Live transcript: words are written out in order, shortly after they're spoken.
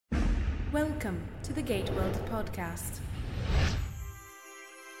Welcome to the Gate World podcast.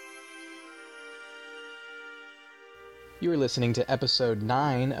 You are listening to episode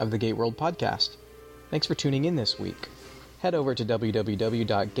 9 of the Gate World podcast. Thanks for tuning in this week. Head over to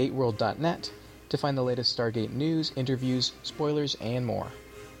www.gateworld.net to find the latest Stargate news, interviews, spoilers, and more.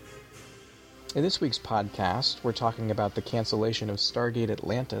 In this week's podcast, we're talking about the cancellation of Stargate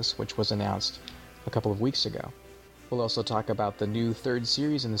Atlantis, which was announced a couple of weeks ago. We'll also talk about the new third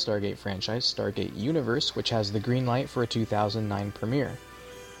series in the Stargate franchise, Stargate Universe, which has the green light for a 2009 premiere.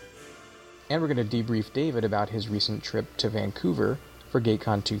 And we're going to debrief David about his recent trip to Vancouver for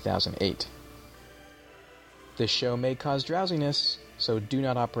GateCon 2008. This show may cause drowsiness, so do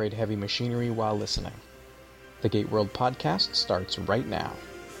not operate heavy machinery while listening. The Gate World podcast starts right now.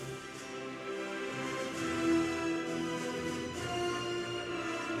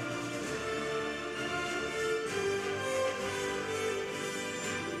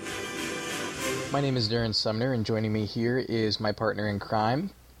 My name is Darren Sumner, and joining me here is my partner in crime,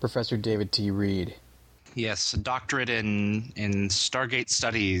 Professor David T. Reed. Yes, a doctorate in Stargate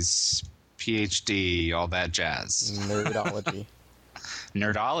Studies, PhD, all that jazz. Nerdology.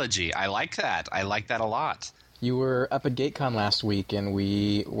 Nerdology. I like that. I like that a lot. You were up at GateCon last week, and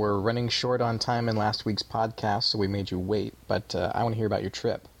we were running short on time in last week's podcast, so we made you wait. But I want to hear about your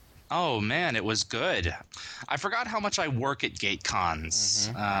trip. Oh, man, it was good. I forgot how much I work at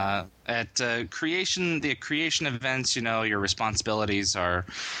GateCons. At the creation events, you know, your responsibilities are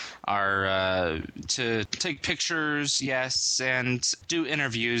to take pictures, yes, and do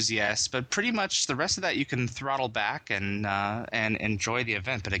interviews, yes, but pretty much the rest of that you can throttle back and enjoy the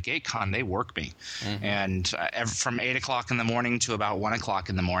event. But at GateCon, they work me, and from 8 o'clock in the morning to about 1 o'clock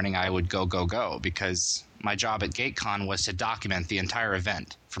in the morning, I would go because my job at GateCon was to document the entire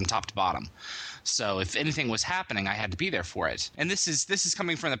event from top to bottom. So if anything was happening, I had to be there for it. And this is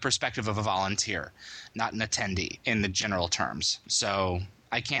coming from the perspective of a volunteer, not an attendee in the general terms. So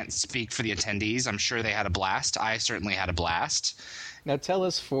I can't speak for the attendees. I'm sure they had a blast. I certainly had a blast. Now tell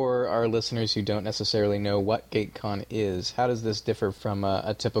us, for our listeners who don't necessarily know what GateCon is, how does this differ from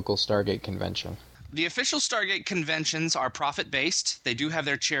a typical Stargate convention? The official Stargate conventions are profit-based. They do have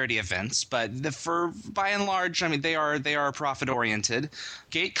their charity events, but by and large, I mean, they are profit-oriented.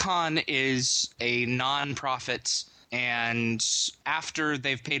 GateCon is a non-profit, and after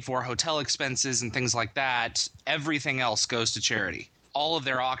they've paid for hotel expenses and things like that, everything else goes to charity. All of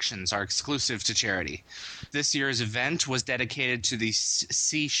their auctions are exclusive to charity. This year's event was dedicated to the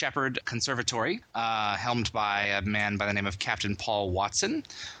Sea Shepherd Conservatory, helmed by a man by the name of Captain Paul Watson.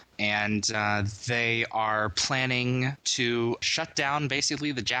 And they are planning to shut down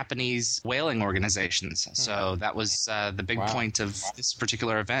basically the Japanese whaling organizations. So that was the big point of this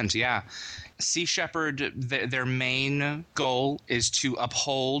particular event, yeah. Sea Shepherd, their main goal is to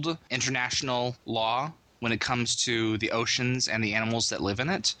uphold international law when it comes to the oceans and the animals that live in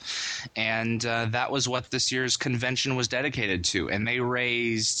it. And that was what this year's convention was dedicated to. And they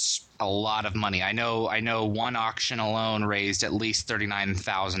raised a lot of money. I know one auction alone raised at least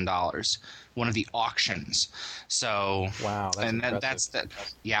 $39,000. One of the auctions. So wow, that's that.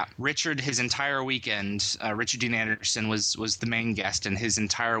 Yeah, Richard, his entire weekend, Richard Dean Anderson was the main guest, and his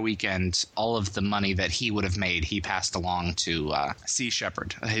entire weekend, all of the money that he would have made, he passed along to Sea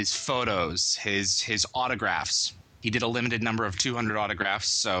Shepherd. His photos, his autographs. He did a limited number of 200 autographs,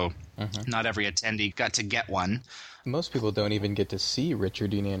 so not every attendee got to get one. Most people don't even get to see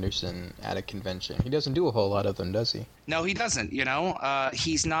Richard Dean Anderson at a convention. He doesn't do a whole lot of them, does he? No, he doesn't, you know.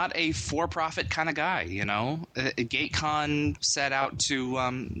 He's not a for-profit kind of guy, you know. GateCon set out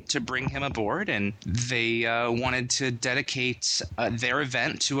to bring him aboard, and they wanted to dedicate their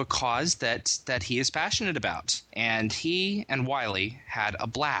event to a cause that he is passionate about. And he and Wiley had a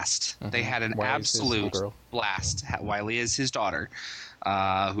blast. They had an absolute blast. Wiley is his daughter.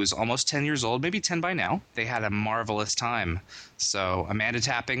 Who's almost 10 years old, maybe 10 by now. They had a marvelous time. So Amanda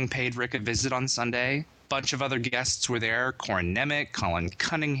Tapping paid Rick a visit on Sunday. Bunch of other guests were there. Corin Nemec, Colin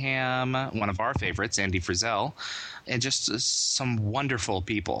Cunningham, one of our favorites, Andy Frizzell, and just some wonderful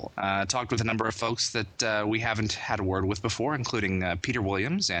people. Talked with a number of folks that we haven't had a word with before, including Peter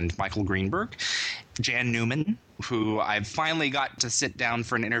Williams and Michael Greenberg. Jan Newman, who I finally got to sit down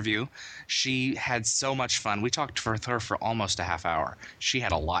for an interview. She had so much fun. We talked with her for almost a half hour. She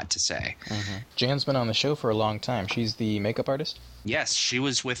had a lot to say. Jan's been on the show for a long time. She's the makeup artist? Yes, she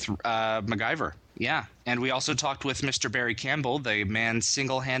was with MacGyver. Yeah. And we also talked with Mr. Barry Campbell, the man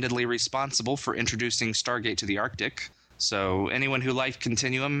single-handedly responsible for introducing Stargate to the Arctic. So anyone who liked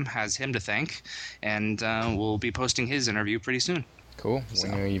Continuum has him to thank, and we'll be posting his interview pretty soon. Cool. So.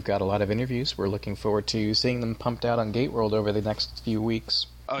 We know you've got a lot of interviews. We're looking forward to seeing them pumped out on Gate World over the next few weeks.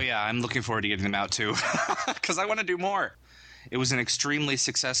 Oh yeah, I'm looking forward to getting them out too, because I want to do more. It was an extremely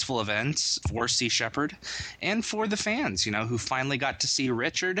successful event for Sea Shepherd and for the fans, who finally got to see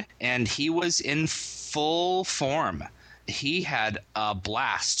Richard, and he was in full form. He had a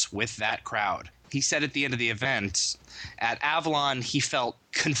blast with that crowd. He said at the end of the event, at Avalon, he felt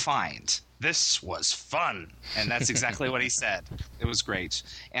confined. This was fun. And that's exactly what he said. It was great.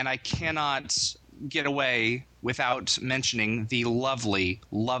 And I cannot get away without mentioning the lovely,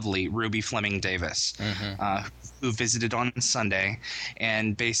 lovely Ruby Fleming Davis, who visited on Sunday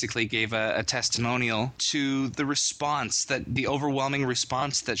and basically gave a testimonial to the overwhelming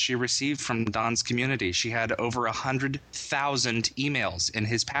response that she received from Don's community. She had over 100,000 emails in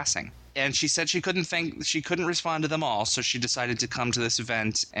his passing. And she said she couldn't respond to them all, so she decided to come to this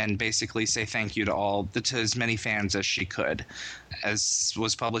event and basically say thank you to as many fans as she could. As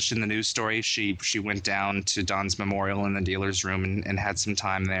was published in the news story, she went down to Don's memorial in the dealer's room and had some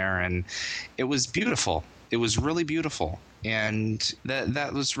time there, and it was beautiful. It was really beautiful, and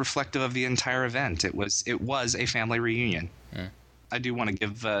that was reflective of the entire event. It was a family reunion. Yeah. I do want to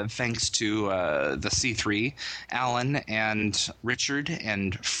give thanks to the C3, Alan and Richard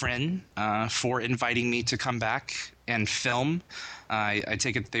and Frin for inviting me to come back and film. I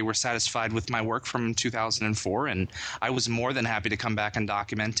take it they were satisfied with my work from 2004, and I was more than happy to come back and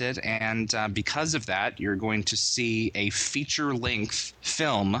document it. And because of that, you're going to see a feature-length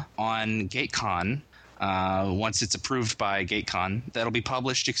film on GateCon. Once it's approved by GateCon, that'll be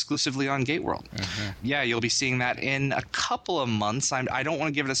published exclusively on GateWorld. Yeah, you'll be seeing that in a couple of months. I don't want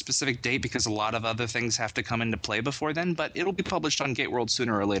to give it a specific date because a lot of other things have to come into play before then, but it'll be published on GateWorld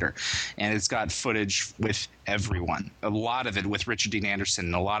sooner or later. And it's got footage with everyone. A lot of it with Richard Dean Anderson,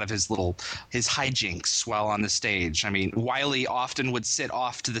 and a lot of his hijinks while on the stage. I mean, Wiley often would sit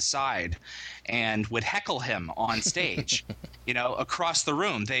off to the side and would heckle him on stage, across the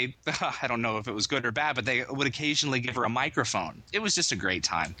room. I don't know if it was good or bad, but they would occasionally give her a microphone. It was just a great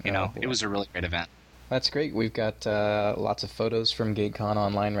time, It was a really great event. That's great. We've got lots of photos from GateCon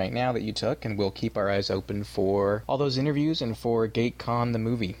online right now that you took, and we'll keep our eyes open for all those interviews and for GateCon the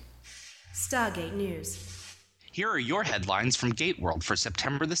movie. Stargate News. Here are your headlines from GateWorld for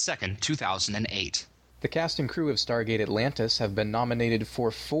September the 2nd, 2008. The cast and crew of Stargate Atlantis have been nominated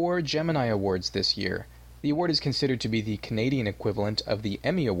for 4 Gemini Awards this year. The award is considered to be the Canadian equivalent of the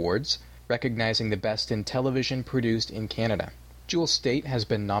Emmy Awards, recognizing the best in television produced in Canada. Jewel Staite has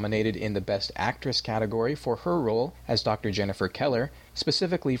been nominated in the Best Actress category for her role as Dr. Jennifer Keller,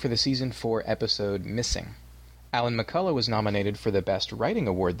 specifically for the Season 4 episode Missing. Alan McCullough was nominated for the Best Writing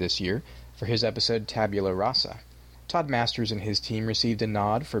Award this year for his episode Tabula Rasa. Todd Masters and his team received a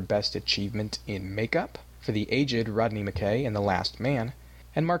nod for Best Achievement in Makeup for the aged Rodney McKay in The Last Man,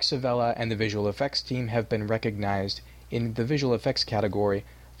 and Mark Savella and the visual effects team have been recognized in the visual effects category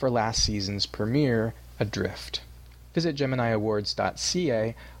for last season's premiere, Adrift. Visit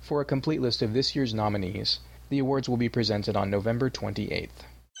GeminiAwards.ca for a complete list of this year's nominees. The awards will be presented on November 28th.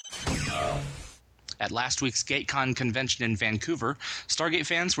 At last week's GateCon convention in Vancouver, Stargate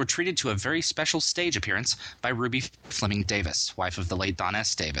fans were treated to a very special stage appearance by Ruby Fleming Davis, wife of the late Don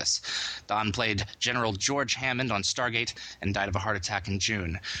S. Davis. Don played General George Hammond on Stargate and died of a heart attack in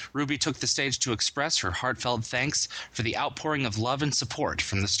June. Ruby took the stage to express her heartfelt thanks for the outpouring of love and support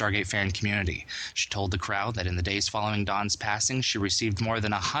from the Stargate fan community. She told the crowd that in the days following Don's passing, she received more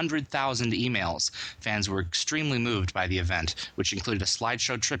than 100,000 emails. Fans were extremely moved by the event, which included a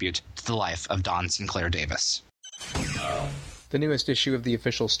slideshow tribute to the life of Don Sinclair Davis. The newest issue of the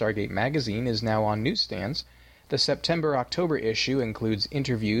official Stargate magazine is now on newsstands. The September-October issue includes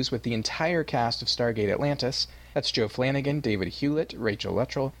interviews with the entire cast of Stargate Atlantis. That's Joe Flanagan, David Hewlett, Rachel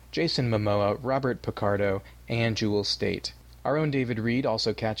Luttrell, Jason Momoa, Robert Picardo, and Jewel Staite. Our own David Reed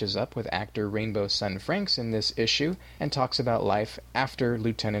also catches up with actor Rainbow Sun Franks in this issue and talks about life after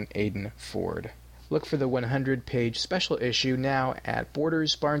Lieutenant Aiden Ford. Look for the 100-page special issue now at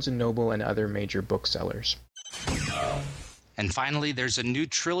Borders, Barnes & Noble, and other major booksellers. And finally, there's a new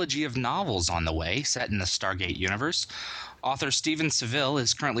trilogy of novels on the way set in the Stargate universe. Author Steven Seville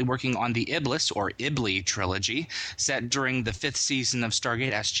is currently working on the Iblis, or Ibli, trilogy, set during the 5th season of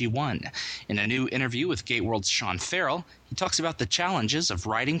Stargate SG-1. In a new interview with GateWorld's Sean Farrell, he talks about the challenges of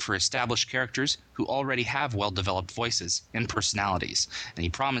writing for established characters who already have well-developed voices and personalities, and he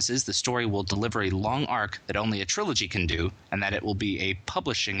promises the story will deliver a long arc that only a trilogy can do, and that it will be a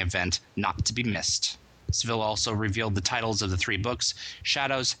publishing event not to be missed. Seville also revealed the titles of the 3 books,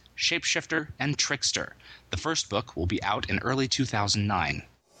 Shadows, Shapeshifter, and Trickster. The first book will be out in early 2009.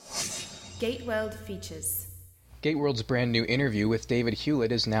 GateWorld features. GateWorld's brand new interview with David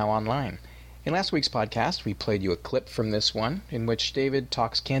Hewlett is now online. In last week's podcast, we played you a clip from this one, in which David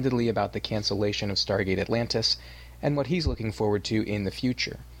talks candidly about the cancellation of Stargate Atlantis and what he's looking forward to in the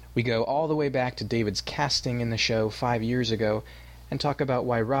future. We go all the way back to David's casting in the show 5 years ago and talk about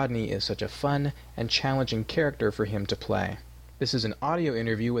why Rodney is such a fun and challenging character for him to play. This is an audio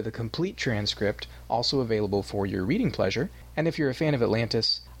interview with a complete transcript, also available for your reading pleasure, and if you're a fan of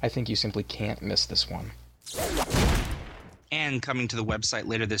Atlantis, I think you simply can't miss this one. And coming to the website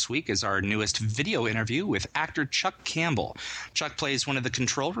later this week is our newest video interview with actor Chuck Campbell. Chuck plays one of the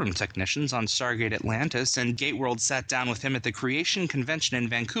control room technicians on Stargate Atlantis, and Gateworld sat down with him at the Creation Convention in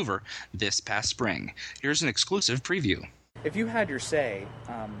Vancouver this past spring. Here's an exclusive preview. If you had your say,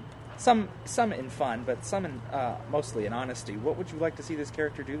 some in fun, but some in, mostly in honesty, what would you like to see this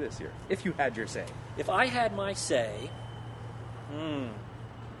character do this year? If you had your say. If I had my say,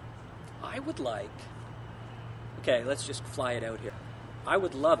 I would like... Okay, let's just fly it out here. I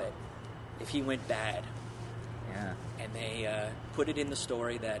would love it if he went bad. Yeah. And they put it in the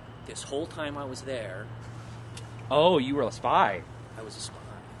story that this whole time I was there... Oh, you were a spy. I was a spy.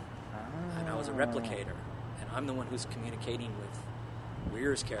 And I was a replicator. And I'm the one who's communicating with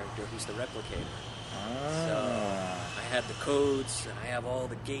Weir's character, who's the replicator. So I have the codes, and I have all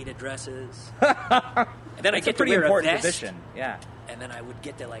the gate addresses. And then I get a pretty to wear important a vest, position. Yeah. And then I would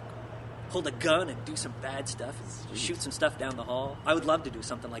get to hold a gun and do some bad stuff, and shoot some stuff down the hall. I would love to do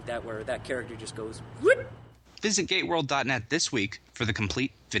something like that where that character just goes, whoop. Visit gateworld.net this week for the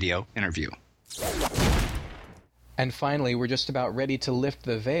complete video interview. And finally, we're just about ready to lift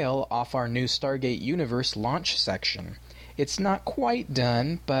the veil off our new Stargate Universe launch section. It's not quite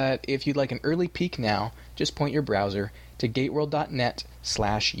done, but if you'd like an early peek now, just point your browser to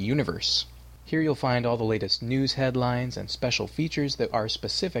gateworld.net/universe. Here you'll find all the latest news headlines and special features that are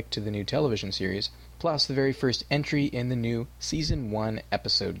specific to the new television series, plus the very first entry in the new Season 1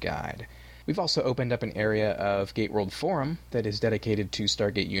 episode guide. We've also opened up an area of Gateworld Forum that is dedicated to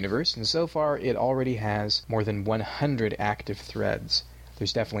Stargate Universe, and so far it already has more than 100 active threads.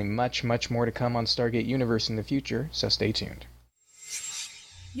 There's definitely much, much more to come on Stargate Universe in the future, so stay tuned.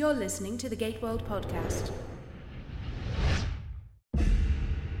 You're listening to the Gateworld Podcast.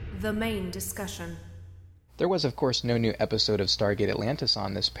 The main discussion. There was, of course, no new episode of Stargate Atlantis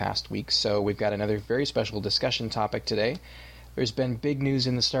on this past week, so we've got another very special discussion topic today. There's been big news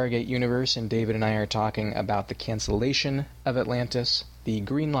in the Stargate universe, and David and I are talking about the cancellation of Atlantis, the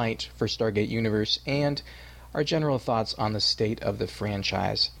green light for Stargate Universe, and our general thoughts on the state of the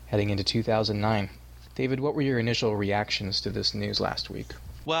franchise heading into 2009. David, what were your initial reactions to this news last week?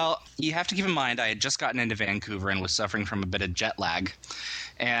 Well, you have to keep in mind I had just gotten into Vancouver and was suffering from a bit of jet lag.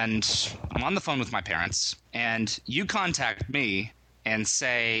 And I'm on the phone with my parents, and you contact me and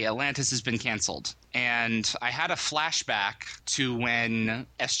say Atlantis has been canceled. And I had a flashback to when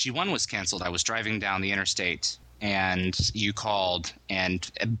SG-1 was canceled. I was driving down the interstate, and you called, and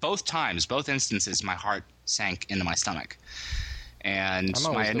both instances, my heart sank into my stomach. And I'm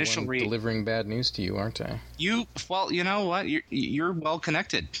always my initial delivering bad news to you, aren't I? Well, you know what? You're well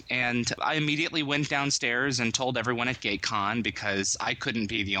connected. And I immediately went downstairs and told everyone at GateCon, because I couldn't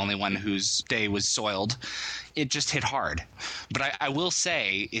be the only one whose day was soiled. It just hit hard. But I will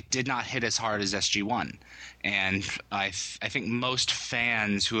say it did not hit as hard as SG-1. And I think most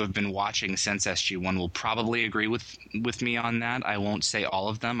fans who have been watching since SG-1 will probably agree with me on that. I won't say all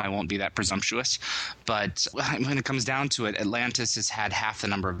of them. I won't be that presumptuous. But when it comes down to it, Atlantis has had half the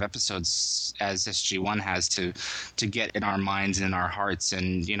number of episodes as SG-1 has to get in our minds and in our hearts.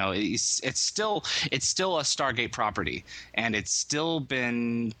 And, you know, it's still a Stargate property, and it's still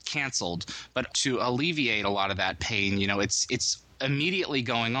been canceled. But to alleviate a lot of that pain, you know, it's immediately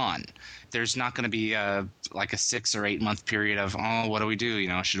going on. There's not going to be a 6 or 8 month period of, what do we do? You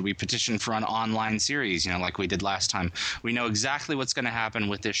know, should we petition for an online series, you know, like we did last time? We know exactly what's going to happen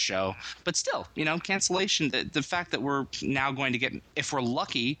with this show. But still, you know, cancellation, the fact that we're now going to get, if we're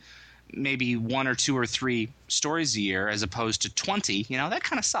lucky, maybe 1 or 2 or 3 stories a year as opposed to 20, you know, that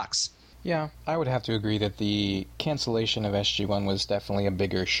kind of sucks. Yeah, I would have to agree that the cancellation of SG-1 was definitely a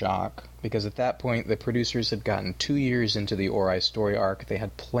bigger shock, because at that point the producers had gotten 2 years into the Ori story arc. They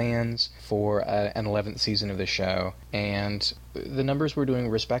had plans for an 11th season of the show, and the numbers were doing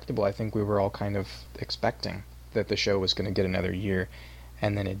respectable. I think we were all kind of expecting that the show was going to get another year,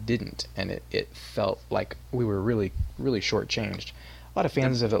 and then it didn't, and it felt like we were really, really shortchanged. A lot of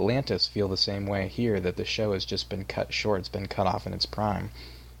fans of Atlantis feel the same way here, that the show has just been cut short. It's been cut off in its prime.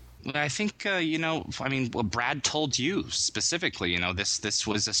 I think well, Brad told you specifically. This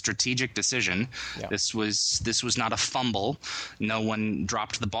was a strategic decision. Yeah. This was not a fumble. No one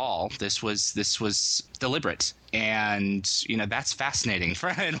dropped the ball. This was deliberate, and that's fascinating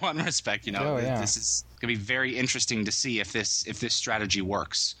in one respect. Oh, yeah. This is going to be very interesting to see if this strategy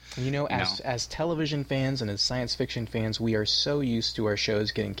works. As television fans and as science fiction fans, we are so used to our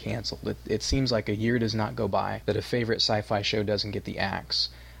shows getting canceled. It seems like a year does not go by that a favorite sci-fi show doesn't get the axe.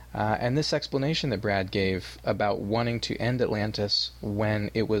 And this explanation that Brad gave about wanting to end Atlantis when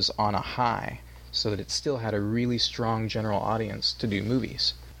it was on a high, so that it still had a really strong general audience to do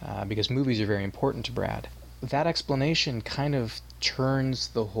movies, because movies are very important to Brad. That explanation kind of turns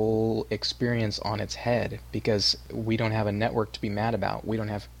the whole experience on its head, because we don't have a network to be mad about. We don't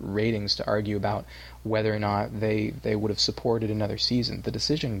have ratings to argue about whether or not they would have supported another season. The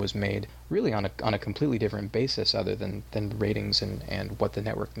decision was made really on a completely different basis other than ratings and what the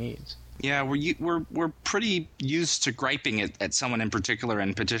network needs. Yeah, we're pretty used to griping at someone in particular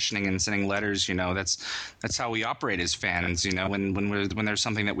and petitioning and sending letters. That's how we operate as fans. When there's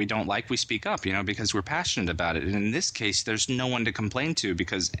something that we don't like, we speak up. Because we're passionate about it. And in this case, there's no one to complain to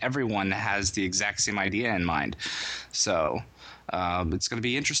because everyone has the exact same idea in mind. So it's going to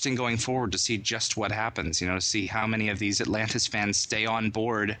be interesting going forward to see just what happens. To see how many of these Atlantis fans stay on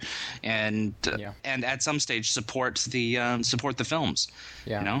board and at some stage support the films.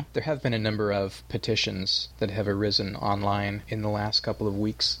 Yeah, there have been a number of petitions that have arisen online in the last couple of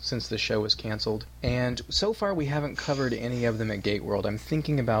weeks since the show was canceled, and so far we haven't covered any of them at Gate World. I'm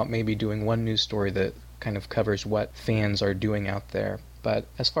thinking about maybe doing one news story that kind of covers what fans are doing out there. But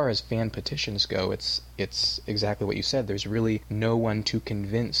as far as fan petitions go, it's exactly what you said. There's really no one to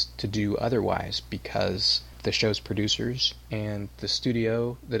convince to do otherwise, because the show's producers and the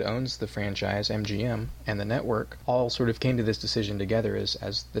studio that owns the franchise, MGM, and the network all sort of came to this decision together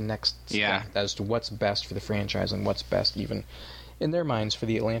as the next step as to what's best for the franchise and what's best even in their minds for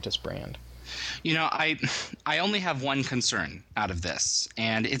the Atlantis brand. I only have one concern out of this,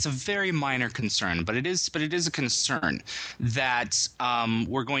 and it's a very minor concern, but it is a concern that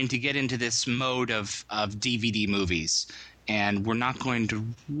we're going to get into this mode of DVD movies. And we're not going to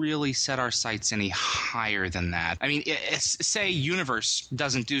really set our sights any higher than that. I mean, say Universe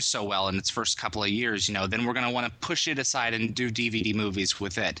doesn't do so well in its first couple of years, then we're going to want to push it aside and do DVD movies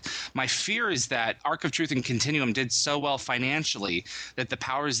with it. My fear is that Arc of Truth and Continuum did so well financially that the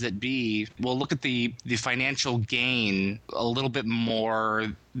powers that be will look at the financial gain a little bit more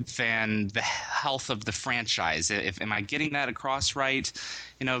than the health of the franchise. Am I getting that across right?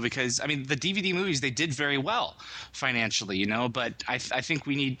 Because I mean, the DVD movies, they did very well financially, but I think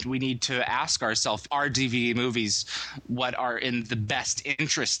we need to ask ourselves, are DVD movies what are in the best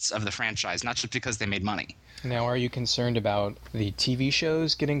interests of the franchise, not just because they made money? Now, are you concerned about the TV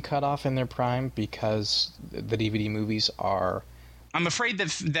shows getting cut off in their prime because the DVD movies are... I'm afraid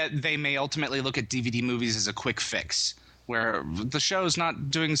that they may ultimately look at DVD movies as a quick fix, where the show's not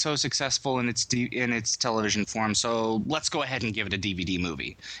doing so successful in its television form, so let's go ahead and give it a DVD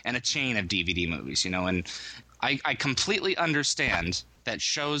movie and a chain of DVD movies, and I completely understand that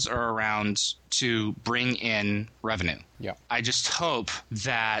shows are around to bring in revenue. Yeah. I just hope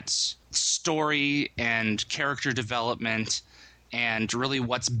that story and character development and really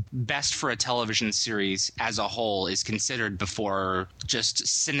what's best for a television series as a whole is considered before just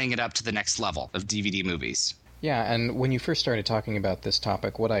sending it up to the next level of DVD movies. Yeah, and when you first started talking about this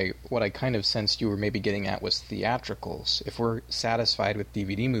topic, what I kind of sensed you were maybe getting at was theatricals. If we're satisfied with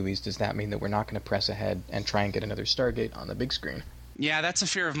DVD movies, does that mean that we're not going to press ahead and try and get another Stargate on the big screen? Yeah, that's a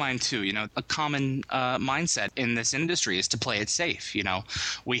fear of mine too. A common mindset in this industry is to play it safe.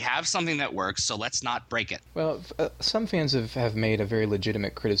 We have something that works, so let's not break it. Well, some fans have made a very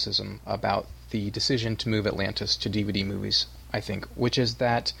legitimate criticism about the decision to move Atlantis to DVD movies, I think, which is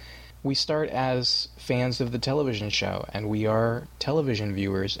that we start as fans of the television show, and we are television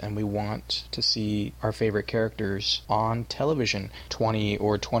viewers, and we want to see our favorite characters on television 20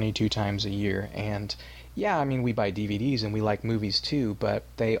 or 22 times a year. And yeah, I mean, we buy DVDs and we like movies too, but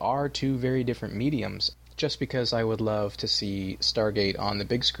they are two very different mediums. Just because I would love to see Stargate on the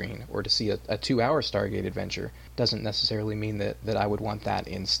big screen or to see a 2-hour Stargate adventure doesn't necessarily mean that I would want that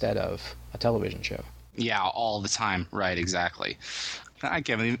instead of a television show. Yeah, all the time. Right, exactly. I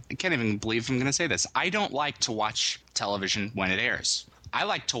can't even believe I'm going to say this. I don't like to watch television when it airs. I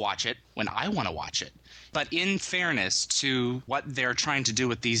like to watch it when I want to watch it. But in fairness to what they're trying to do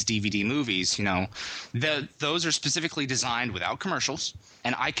with these DVD movies, those are specifically designed without commercials,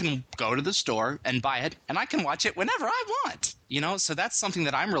 and I can go to the store and buy it, and I can watch it whenever I want. So that's something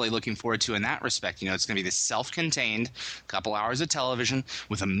that I'm really looking forward to in that respect. It's going to be this self-contained couple hours of television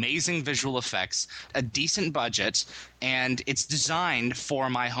with amazing visual effects, a decent budget, and it's designed for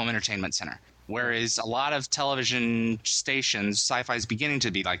my home entertainment center. Whereas a lot of television stations, Sci-Fi is beginning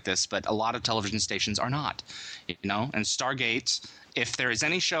to be like this, but a lot of television stations are not, And Stargate, if there is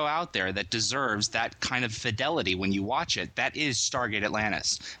any show out there that deserves that kind of fidelity when you watch it, that is Stargate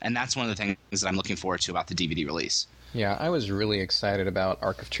Atlantis. And that's one of the things that I'm looking forward to about the DVD release. Yeah, I was really excited about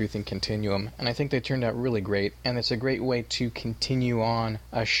Arc of Truth and Continuum, and I think they turned out really great, and it's a great way to continue on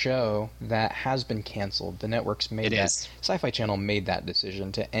a show that has been canceled. The networks made that. Sci-Fi Channel made that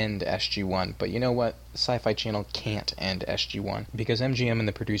decision to end SG-1, but you know what? Sci-Fi Channel can't end SG-1, because MGM and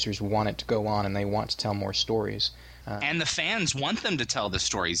the producers want it to go on, and they want to tell more stories. And the fans want them to tell the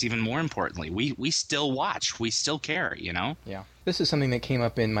stories, even more importantly. We still watch. We still care, Yeah. This is something that came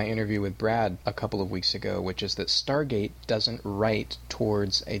up in my interview with Brad a couple of weeks ago, which is that Stargate doesn't write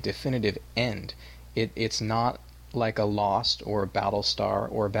towards a definitive end. It's not like a Lost or a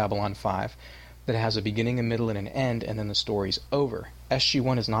Battlestar or a Babylon 5 that has a beginning, a middle, and an end, and then the story's over.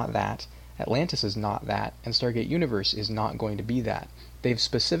 SG-1 is not that. Atlantis is not that. And Stargate Universe is not going to be that. They've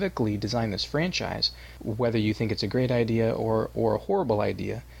specifically designed this franchise, whether you think it's a great idea or a horrible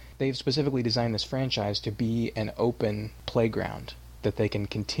idea, they've specifically designed this franchise to be an open playground that they can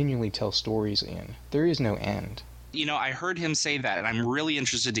continually tell stories in. There is no end. I heard him say that, and I'm really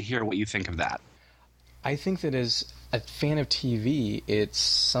interested to hear what you think of that. I think that as a fan of TV, it's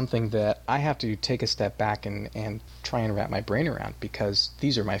something that I have to take a step back and try and wrap my brain around, because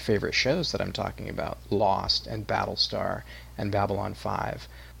these are my favorite shows that I'm talking about. Lost and Battlestar and Babylon 5.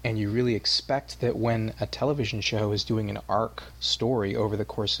 And you really expect that when a television show is doing an arc story over the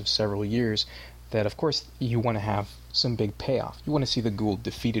course of several years, that of course you want to have some big payoff. You want to see the Goa'uld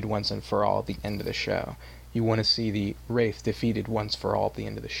defeated once and for all at the end of the show. You want to see the Wraith defeated once for all at the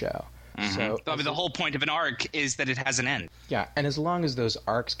end of the show. Mm-hmm. So the whole point of an arc is that it has an end. Yeah, and as long as those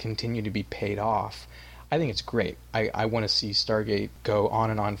arcs continue to be paid off, I think it's great. I want to see Stargate go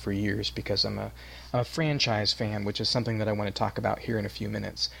on and on for years, because I'm a franchise fan, which is something that I want to talk about here in a few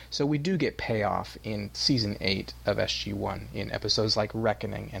minutes. So we do get payoff in Season 8 of SG-1, in episodes like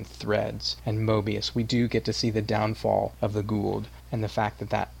Reckoning and Threads and Mobius. We do get to see the downfall of the Goa'uld, and the fact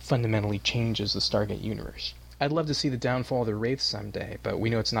that that fundamentally changes the Stargate universe. I'd love to see the downfall of the Wraith someday, but we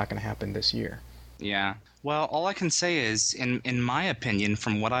know it's not going to happen this year. Yeah. Well, all I can say is, in my opinion,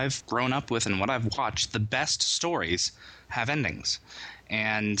 from what I've grown up with and what I've watched, the best stories have endings.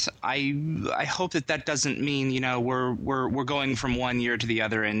 And I hope that doesn't mean, we're going from one year to the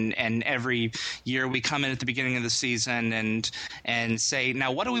other, and every year we come in at the beginning of the season and say,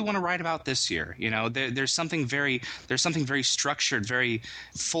 now what do we want to write about this year? There's something very structured, very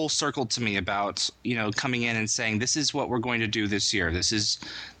full circle to me about, coming in and saying, this is what we're going to do this year. This is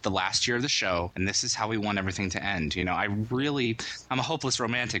the last year of the show, and this is how we want everything to end. I'm a hopeless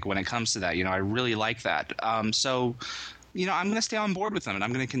romantic when it comes to that. I really like that. So I'm going to stay on board with them, and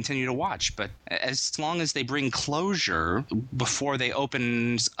I'm going to continue to watch. But as long as they bring closure before they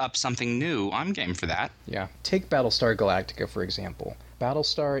open up something new, I'm game for that. Yeah. Take Battlestar Galactica, for example.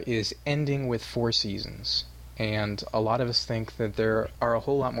 Battlestar is ending with 4 seasons, and a lot of us think that there are a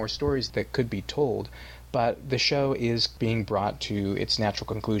whole lot more stories that could be told, but the show is being brought to its natural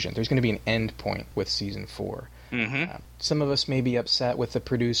conclusion. There's going to be an end point with Season 4. Mm-hmm. Some of us may be upset with the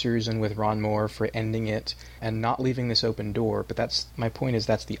producers and with Ron Moore for ending it and not leaving this open door, but my point is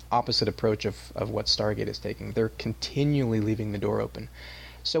that's the opposite approach of what Stargate is taking. They're continually leaving the door open.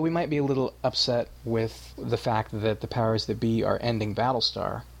 So we might be a little upset with the fact that the powers that be are ending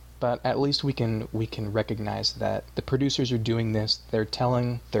Battlestar, but at least we can recognize that the producers are doing this. They're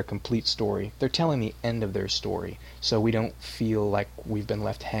telling their complete story. They're telling the end of their story, so we don't feel like we've been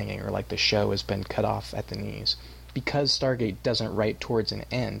left hanging or like the show has been cut off at the knees. Because Stargate doesn't write towards an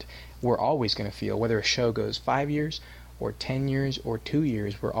end, we're always going to feel, whether a show goes 5 years or 10 years or 2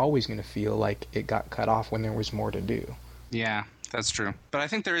 years, we're always going to feel like it got cut off when there was more to do. Yeah, that's true. But I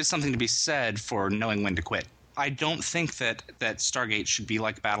think there is something to be said for knowing when to quit. I don't think that Stargate should be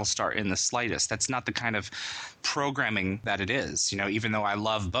like Battlestar in the slightest. That's not the kind of programming that it is. Even though I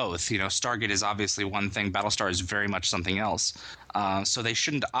love both, Stargate is obviously one thing, Battlestar is very much something else. So they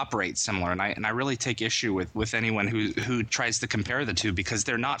shouldn't operate similar. And I really take issue with anyone who tries to compare the two, because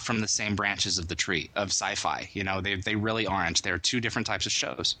they're not from the same branches of the tree of sci-fi. They really aren't. They're two different types of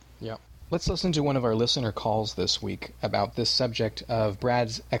shows. Yeah. Let's listen to one of our listener calls this week about this subject of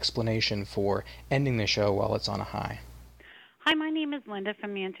Brad's explanation for ending the show while it's on a high. Hi, my name is Linda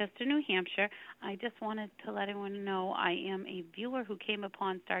from Manchester, New Hampshire. I just wanted to let everyone know I am a viewer who came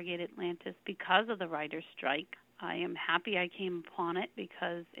upon Stargate Atlantis because of the writer's strike. I am happy I came upon it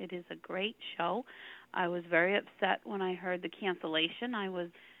because it is a great show. I was very upset when I heard the cancellation. I was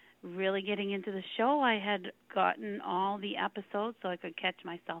really getting into the show. I had gotten all the episodes so I could catch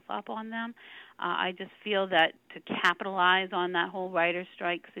myself up on them. I just feel that to capitalize on that whole writer's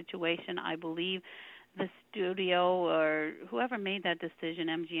strike situation, I believe the studio or whoever made that decision,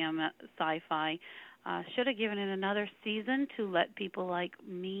 MGM Sci-Fi, should have given it another season to let people like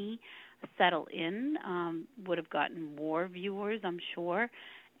me settle in. Would have gotten more viewers, I'm sure.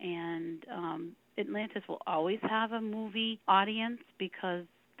 And Atlantis will always have a movie audience because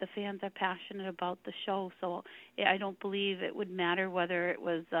the fans are passionate about the show. So I don't believe it would matter whether it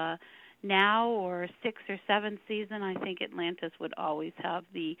was now or 6th or 7th season. I think Atlantis would always have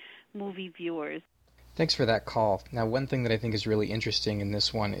the movie viewers. Thanks for that call. Now, one thing that I think is really interesting in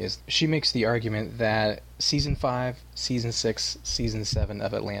this one is she makes the argument that Season 5, Season 6, Season 7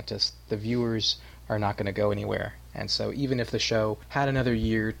 of Atlantis, the viewers are not going to go anywhere. And so even if the show had another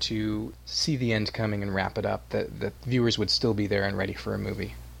year to see the end coming and wrap it up, the viewers would still be there and ready for a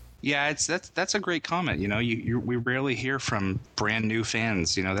movie. Yeah, that's a great comment. You know, we rarely hear from brand new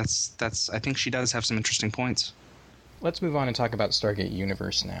fans. You know, that's I think she does have some interesting points. Let's move on and talk about Stargate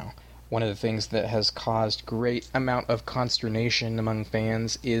Universe now. One of the things that has caused great amount of consternation among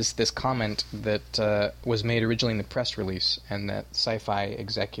fans is this comment that was made originally in the press release, and that sci-fi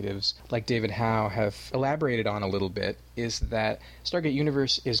executives like David Howe have elaborated on a little bit, is that Stargate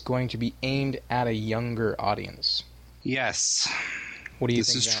Universe is going to be aimed at a younger audience. Yes. What do you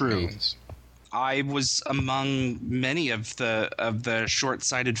think that is true? means? I was among many of the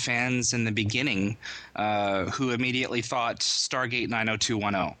short-sighted fans in the beginning who immediately thought Stargate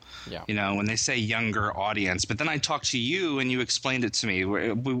 90210. Yeah. You know, when they say younger audience. But then I talked to you and you explained it to me.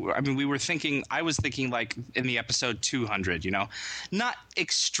 I was thinking like in the episode 200, you know, not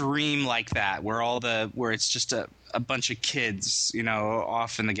extreme like that, where it's just a bunch of kids, you know,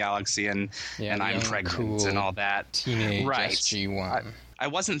 off in the galaxy and I'm pregnant cool and all that. Teenage right. SG-1. I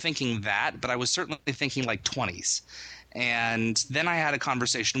wasn't thinking that, but I was certainly thinking like 20s. And then I had a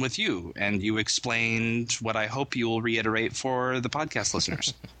conversation with you, and you explained what I hope you will reiterate for the podcast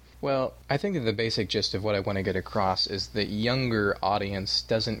listeners. Well, I think that the basic gist of what I want to get across is that younger audience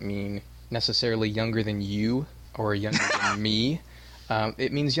doesn't mean necessarily younger than you or younger than me.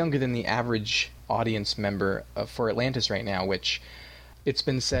 It means younger than the average audience member for Atlantis right now, which it's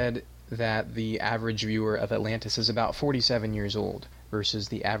been said that the average viewer of Atlantis is about 47 years old, versus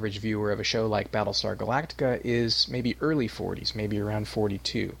the average viewer of a show like Battlestar Galactica is maybe early 40s, maybe around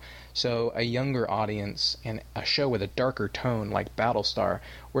 42. So a younger audience and a show with a darker tone like Battlestar,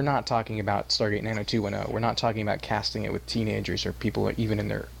 we're not talking about Stargate 90210. We're not talking about casting it with teenagers or people even in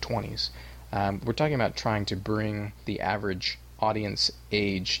their 20s. We're talking about trying to bring the average audience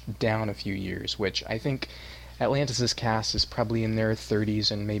age down a few years, which I think Atlantis' cast is probably in their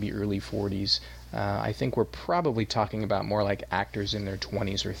 30s and maybe early 40s. I think we're probably talking about more like actors in their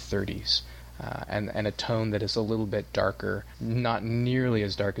 20s or 30s, and a tone that is a little bit darker, not nearly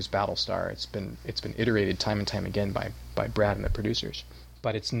as dark as Battlestar. It's been iterated time and time again by Brad and the producers,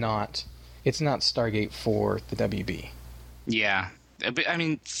 but it's not Stargate for the WB. Yeah, but I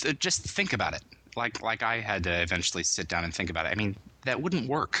mean, just think about it. Like I had to eventually sit down and think about it. I mean, that wouldn't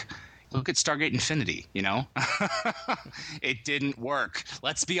work. Look at Stargate Infinity, you know? It didn't work.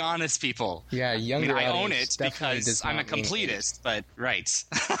 Let's be honest, people. Yeah, younger I own audience it because I'm a completist, but right.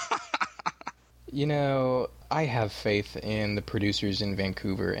 You know, I have faith in the producers in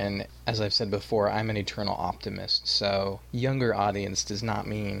Vancouver, and as I've said before, I'm an eternal optimist. So younger audience does not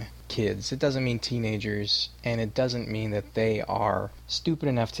mean kids. It doesn't mean teenagers, and it doesn't mean that they are stupid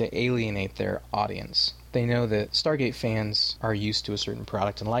enough to alienate their audience. They know that Stargate fans are used to a certain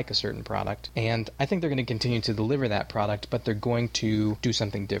product and like a certain product, and I think they're going to continue to deliver that product, but they're going to do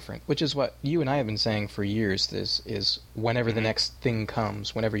something different, which is what you and I have been saying for years, is whenever the next thing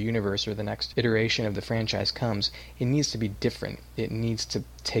comes, whenever universe or the next iteration of the franchise comes, it needs to be different. It needs to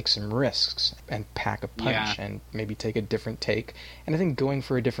take some risks and pack a punch and maybe take a different take. And I think going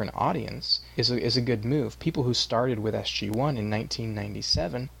for a different audience is a good move. People who started with SG-1 in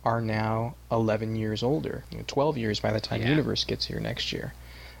 1997 are now 11 years older, 12 years by the time Universe gets here next year.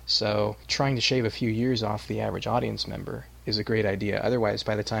 So trying to shave a few years off the average audience member is a great idea. Otherwise,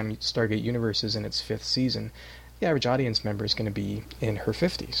 by the time Stargate Universe is in its 5th season, the average audience member is going to be in her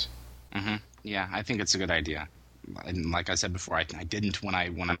 50s. Mm-hmm. Yeah, I think it's a good idea. and like I said before, I didn't when I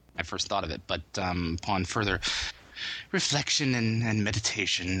first thought of it, but upon further reflection and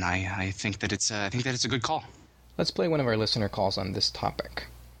meditation, I think that it's a good call. Let's play one of our listener calls on this topic.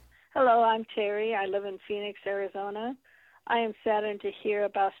 Hello, I'm Terry. I live in Phoenix, Arizona. I am saddened to hear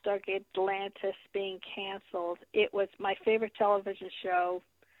about Stargate Atlantis being canceled. It was my favorite television show.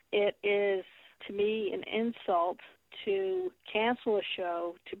 It is, to me, an insult to cancel a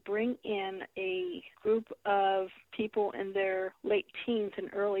show, to bring in a group of people in their late teens and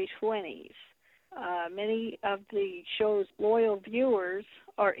early 20s. Many of the show's loyal viewers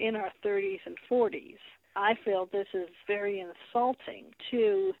are in our 30s and 40s. I feel this is very insulting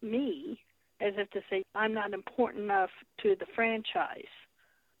to me, as if to say I'm not important enough to the franchise.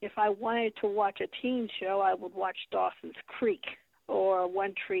 If I wanted to watch a teen show, I would watch Dawson's Creek or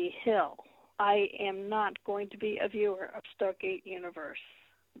One Tree Hill. I am not going to be a viewer of Stargate Universe.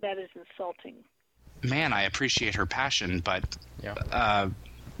 That is insulting. Man, I appreciate her passion, but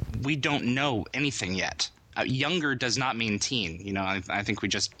we don't know anything yet. Younger does not mean teen. You know, I think we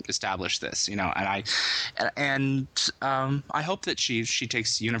just established this. You know, and I hope that she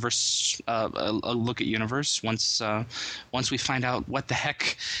takes Universe a look at Universe once we find out what the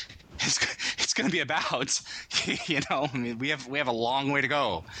heck it's going to be about. You know, I mean, we have a long way to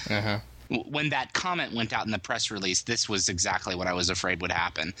go. Uh-huh. When that comment went out in the press release, this was exactly what I was afraid would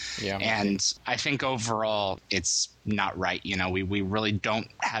happen. Yeah. And I think overall it's not right. You know, we really don't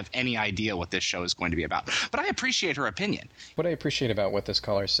have any idea what this show is going to be about. But I appreciate her opinion. What I appreciate about what this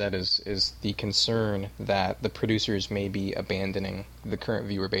caller said is the concern that the producers may be abandoning the current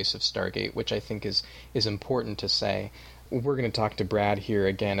viewer base of Stargate, which I think is important to say. We're going to talk to Brad here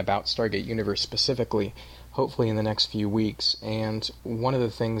again about Stargate Universe specifically, hopefully in the next few weeks. And one of the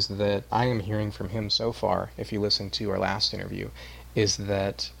things that I am hearing from him so far, if you listen to our last interview, is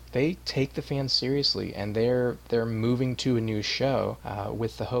that they take the fans seriously, and they're moving to a new show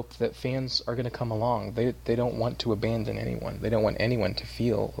with the hope that fans are going to come along. They don't want to abandon anyone. They don't want anyone to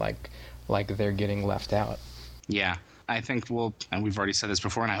feel like they're getting left out. Yeah. I think and we've already said this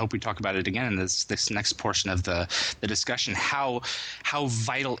before, and I hope we talk about it again in this next portion of the discussion, how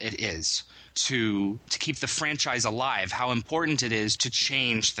vital it is to keep the franchise alive, how important it is to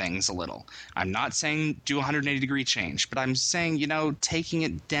change things a little. I'm not saying do 180-degree change, but I'm saying, you know, taking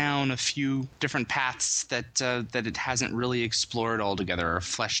it down a few different paths that it hasn't really explored altogether or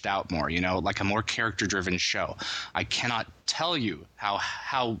fleshed out more, you know, like a more character-driven show. I cannot tell you how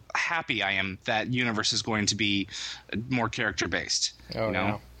happy I am that Universe is going to be more character-based. Oh, you know?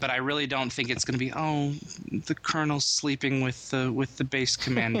 yeah. But I really don't think it's going to be, the Colonel's sleeping with the base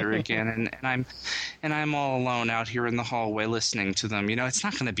commander again, and I'm all alone out here in the hallway listening to them. You know, it's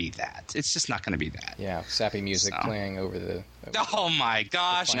not going to be that. It's just not going to be that. Yeah, sappy music playing over the. Oh my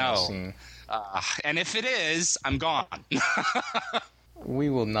gosh, no! Scene. And if it is, I'm gone. We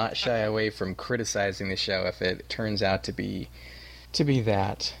will not shy away from criticizing the show if it turns out to be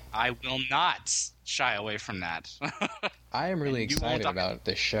that. I will not shy away from that. I am really excited about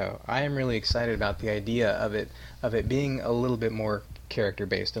this show. I am really excited about the idea of it being a little bit more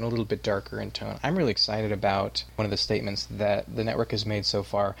character-based and a little bit darker in tone. I'm really excited about one of the statements that the network has made so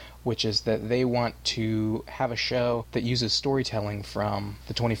far, which is that they want to have a show that uses storytelling from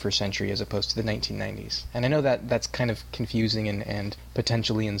the 21st century as opposed to the 1990s. And I know that that's kind of confusing and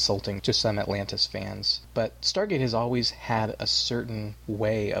potentially insulting to some Atlantis fans, but Stargate has always had a certain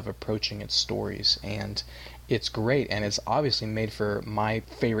way of approaching its stories, and it's great, and it's obviously made for my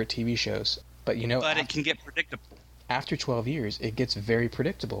favorite TV shows. But you know, it can get predictable. After 12 years, it gets very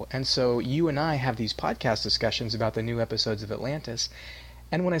predictable. And so you and I have these podcast discussions about the new episodes of Atlantis,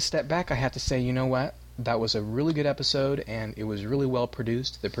 and when I step back, I have to say, you know what? That was a really good episode, and it was really well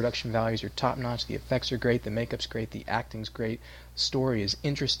produced. The production values are top-notch, the effects are great, the makeup's great, the acting's great, story is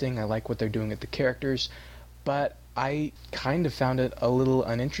interesting, I like what they're doing with the characters, but I kind of found it a little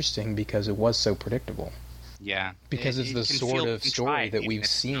uninteresting because it was so predictable. Yeah. Because it's the sort of story that we've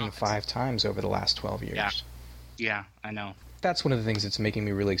seen 5 times over the last 12 years. Yeah, I know. That's one of the things that's making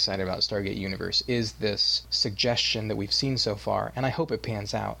me really excited about Stargate Universe, is this suggestion that we've seen so far, and I hope it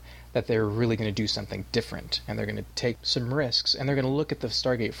pans out, that they're really going to do something different, and they're going to take some risks, and they're going to look at the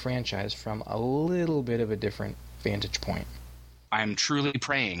Stargate franchise from a little bit of a different vantage point. I'm truly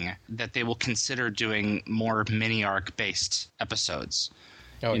praying that they will consider doing more mini-arc based episodes.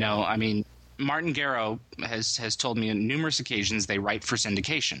 Oh, you know, I mean, Martin Garrow has told me on numerous occasions they write for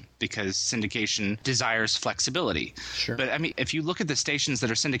syndication because syndication desires flexibility. Sure. But I mean, if you look at the stations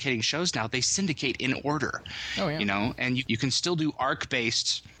that are syndicating shows now, they syndicate in order. Oh, yeah. You know, and you can still do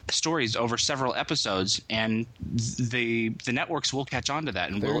arc-based stories over several episodes, and the networks will catch on to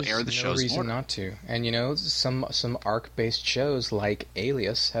that and will air the shows. There's no reason not to. And some arc-based shows like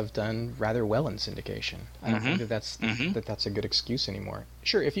Alias have done rather well in syndication. I don't think that's a good excuse anymore.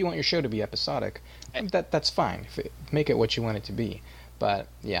 Sure, if you want your show to be episodic, that's fine. Make it what you want it to be. But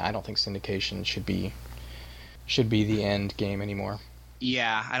yeah, I don't think syndication should be the end game anymore.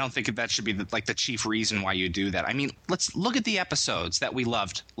 Yeah, I don't think that should be the chief reason why you do that. I mean, let's look at the episodes that we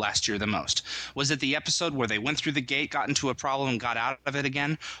loved last year the most. Was it the episode where they went through the gate, got into a problem, and got out of it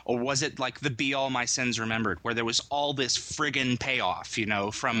again? Or was it like the Be All My Sins Remembered, where there was all this friggin' payoff,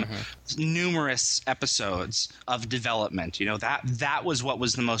 from numerous episodes of development? That was what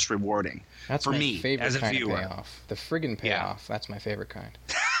was the most rewarding that's for my me favorite as a kind viewer. Of payoff. The friggin' payoff. Yeah. That's my favorite kind.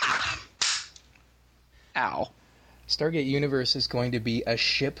 Ow. Stargate Universe is going to be a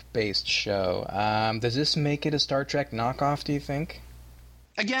ship-based show. Does this make it a Star Trek knockoff, do you think?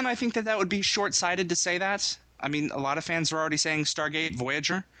 Again, I think that would be short-sighted to say that. I mean, a lot of fans are already saying Stargate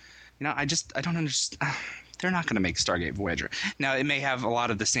Voyager. I don't understand. They're not going to make Stargate Voyager. Now, it may have a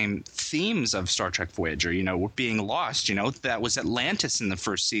lot of the same themes of Star Trek Voyager. We're being lost. That was Atlantis in the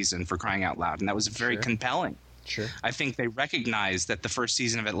first season, for crying out loud, and that was very compelling. Sure. I think they recognized that the first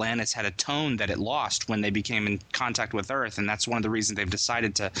season of Atlantis had a tone that it lost when they became in contact with Earth, and that's one of the reasons they've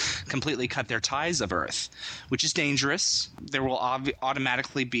decided to completely cut their ties of Earth, which is dangerous. There will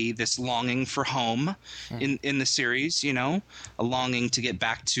automatically be this longing for home in the series, a longing to get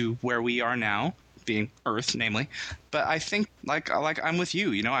back to where we are now, being Earth, namely. But I think, like I'm with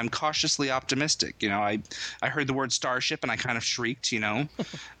you, I'm cautiously optimistic. I heard the word starship and I kind of shrieked,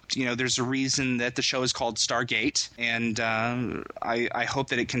 there's a reason that the show is called Stargate, and I hope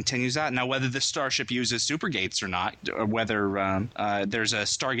that it continues that. Now, whether the starship uses supergates or not, or whether there's a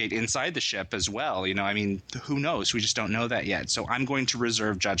Stargate inside the ship as well, who knows? We just don't know that yet. So I'm going to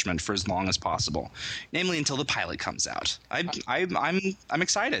reserve judgment for as long as possible, namely until the pilot comes out. I'm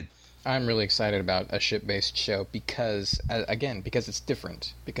excited. I'm really excited about a ship-based show because it's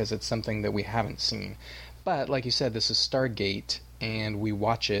different, because it's something that we haven't seen. But like you said, this is Stargate, and we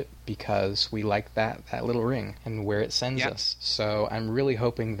watch it because we like that little ring and where it sends us. So I'm really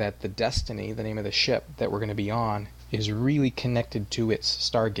hoping that the Destiny, the name of the ship that we're going to be on, is really connected to its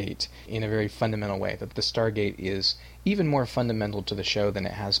Stargate in a very fundamental way, that the Stargate is even more fundamental to the show than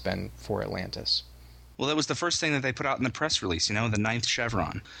it has been for Atlantis. Well, that was the first thing that they put out in the press release, the ninth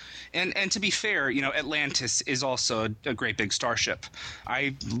chevron. And to be fair, Atlantis is also a great big starship.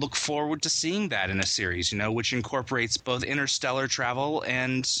 I look forward to seeing that in a series, which incorporates both interstellar travel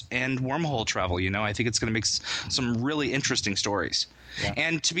and wormhole travel. I think it's going to make some really interesting stories. Yeah.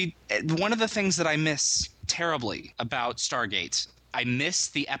 And one of the things that I miss terribly about Stargate, I miss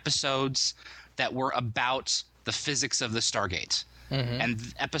the episodes that were about the physics of the Stargate. Mm-hmm.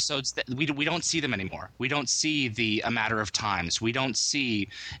 And episodes that we don't see them anymore. We don't see A Matter of Times. We don't see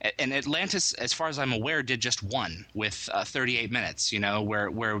 – and Atlantis, as far as I'm aware, did just one with 38 minutes,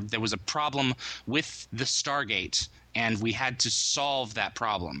 where there was a problem with the Stargate, and we had to solve that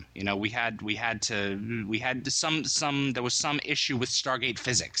problem. There was some issue with Stargate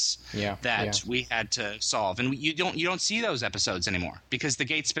physics that we had to solve. And you don't see those episodes anymore because the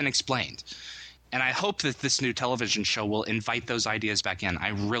gate's been explained. And I hope that this new television show will invite those ideas back in.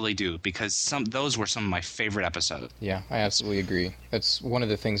 I really do, because those were some of my favorite episodes. Yeah, I absolutely agree. That's one of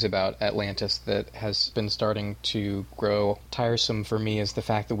the things about Atlantis that has been starting to grow tiresome for me, is the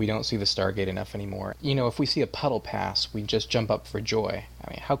fact that we don't see the Stargate enough anymore. If we see a puddle pass, we just jump up for joy. I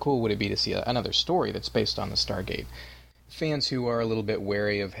mean, how cool would it be to see another story that's based on the Stargate? Fans who are a little bit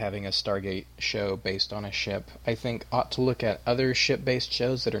wary of having a Stargate show based on a ship, I think, ought to look at other ship-based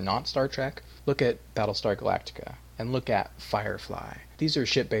shows that are not Star Trek. Look at Battlestar Galactica, and look at Firefly. These are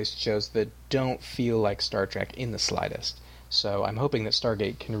ship-based shows that don't feel like Star Trek in the slightest. So I'm hoping that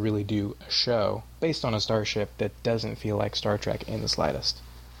Stargate can really do a show based on a starship that doesn't feel like Star Trek in the slightest.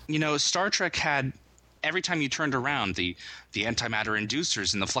 Star Trek had... Every time you turned around, the antimatter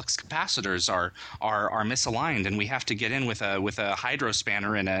inducers and the flux capacitors are misaligned, and we have to get in with a hydro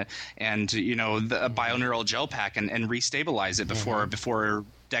spanner and a bioneural gel pack and restabilize it before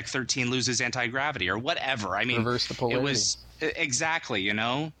Deck 13 loses anti-gravity or whatever. I mean, reverse the polarity. It was exactly,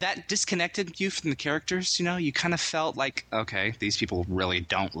 that disconnected you from the characters. You kind of felt like, okay, these people really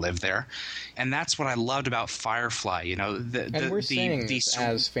don't live there, and that's what I loved about Firefly. And we're saying this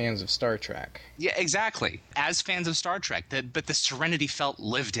as fans of Star Trek. Yeah, exactly. As fans of Star Trek, but the Serenity felt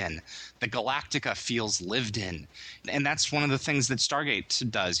lived in. The Galactica feels lived in. And that's one of the things that Stargate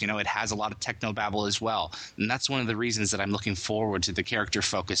does. It has a lot of technobabble as well. And that's one of the reasons that I'm looking forward to the character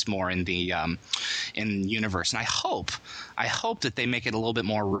folk focus more in the in Universe. And I hope that they make it a little bit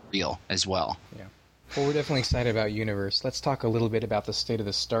more real as well. Yeah. Well, we're definitely excited about Universe. Let's talk a little bit about the state of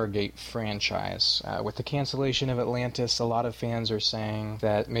the Stargate franchise. With the cancellation of Atlantis, a lot of fans are saying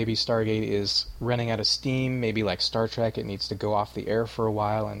that maybe Stargate is running out of steam. Maybe like Star Trek, it needs to go off the air for a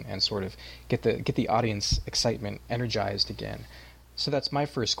while and sort of get the audience excitement energized again. So that's my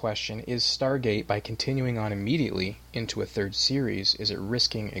first question. Is Stargate, by continuing on immediately into a third series, is it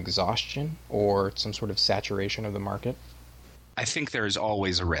risking exhaustion or some sort of saturation of the market? I think there is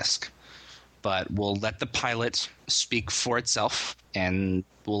always a risk. But we'll let the pilot speak for itself, and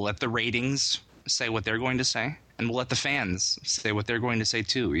we'll let the ratings say what they're going to say, and we'll let the fans say what they're going to say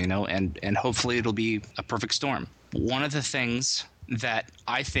too, and hopefully it'll be a perfect storm. One of the things that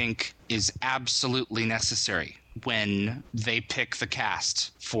I think is absolutely necessary when they pick the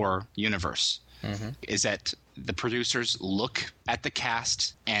cast for Universe is that the producers look at the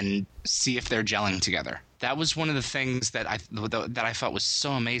cast and see if they're gelling together. That was one of the things that I thought was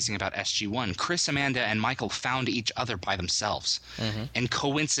so amazing about SG-1. Chris, Amanda, and Michael found each other by themselves. And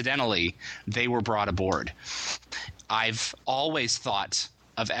coincidentally, they were brought aboard. I've always thought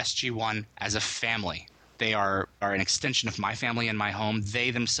of SG-1 as a family. They are an extension of my family and my home. They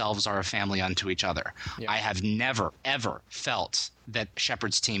themselves are a family unto each other. Yeah. I have never, ever felt that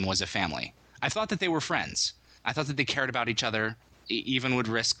Shepard's team was a family. I thought that they were friends. I thought that they cared about each other, even would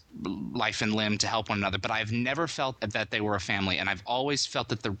risk life and limb to help one another. But I've never felt that they were a family, and I've always felt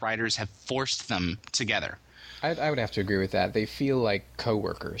that the writers have forced them together. I would have to agree with that. They feel like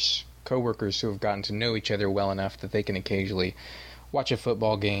coworkers who have gotten to know each other well enough that they can occasionally watch a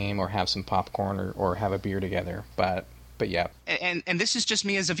football game or have some popcorn or have a beer together. But yeah. And this is just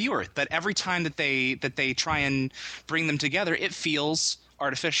me as a viewer, but every time that they try and bring them together, it feels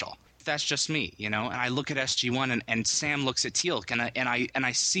artificial. That's just me, and I look at SG-1 and Sam looks at Teal'c and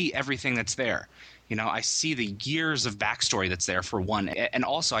I see everything that's there. I see the years of backstory that's there for one, and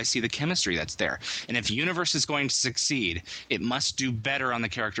also I see the chemistry that's there. And if Universe is going to succeed, it must do better on the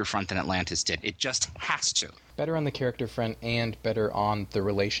character front than Atlantis did. It just has to. Better on the character front and better on the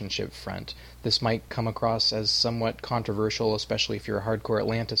relationship front. This might come across as somewhat controversial, especially if you're a hardcore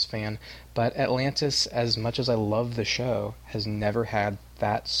Atlantis fan, but Atlantis, as much as I love the show, has never had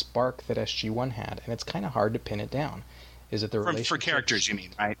that spark that SG-1 had, and it's kind of hard to pin it down. Is it the relationships for characters, you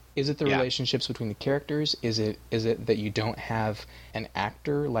mean, right? Is it the relationships between the characters? Is it that you don't have an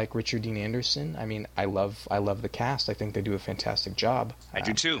actor like Richard Dean Anderson? I mean, I love the cast. I think they do a fantastic job. I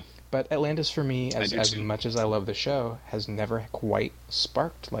do too. But Atlantis, for me, as much as I love the show, has never quite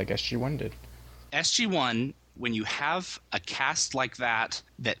sparked like SG-1 did. SG-1, when you have a cast like that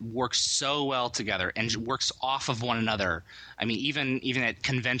works so well together and works off of one another. I mean, even at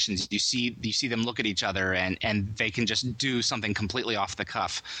conventions, you see them look at each other and they can just do something completely off the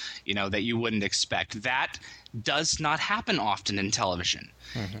cuff, that you wouldn't expect. That does not happen often in television.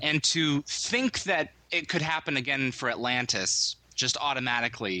 And to think that it could happen again for Atlantis just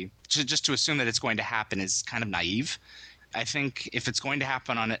automatically, just to assume that it's going to happen is kind of naive. I think if it's going to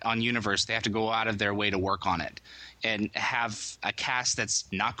happen on Universe, they have to go out of their way to work on it and have a cast that's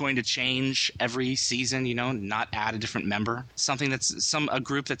not going to change every season, not add a different member. Something that's a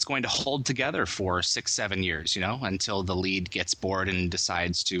group that's going to hold together for 6-7 years, until the lead gets bored and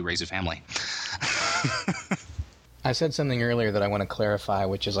decides to raise a family. I said something earlier that I want to clarify,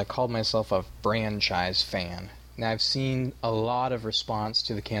 which is I called myself a franchise fan. Now, I've seen a lot of response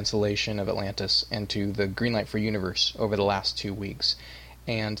to the cancellation of Atlantis and to the greenlight for Universe over the last 2 weeks.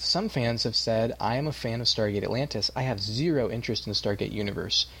 And some fans have said, I am a fan of Stargate Atlantis. I have zero interest in Stargate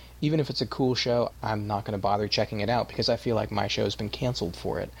Universe. Even if it's a cool show, I'm not going to bother checking it out because I feel like my show's been canceled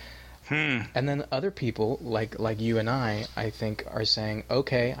for it. And then other people, like you and I think, are saying,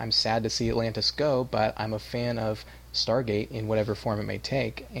 okay, I'm sad to see Atlantis go, but I'm a fan of Stargate in whatever form it may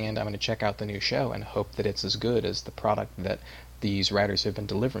take, and I'm going to check out the new show and hope that it's as good as the product that these writers have been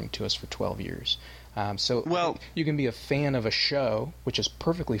delivering to us for 12 years. So you can be a fan of a show, which is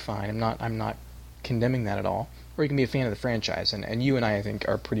perfectly fine. I'm not condemning that at all. Or you can be a fan of the franchise, and you and I think,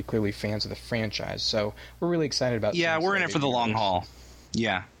 are pretty clearly fans of the franchise. So we're really excited about. Yeah, we're in it for the long haul.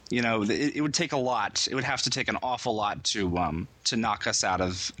 Yeah. It would take a lot. It would have to take an awful lot to knock us out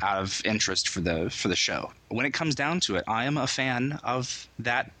of interest for the show. When it comes down to it, I am a fan of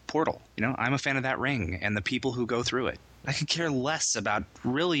that portal. I'm a fan of that ring and the people who go through it. I could care less about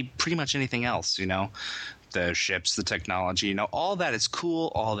really pretty much anything else. The ships, the technology. All that is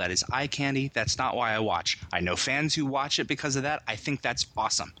cool. All that is eye candy. That's not why I watch. I know fans who watch it because of that. I think that's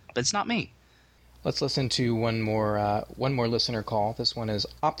awesome, but it's not me. Let's listen to one more listener call. This one is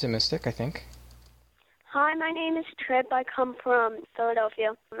optimistic, I think. Hi, my name is Trip. I come from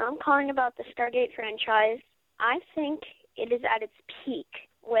Philadelphia. I'm calling about the Stargate franchise. I think it is at its peak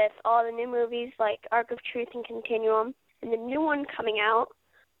with all the new movies like Arc of Truth and Continuum, and the new one coming out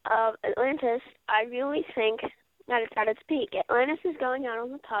of Atlantis. I really think that it's at its peak. Atlantis is going out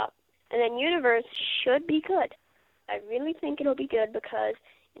on the top, and then Universe should be good. I really think it'll be good because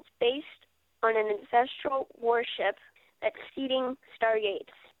it's based on an ancestral warship that's seeding Stargates.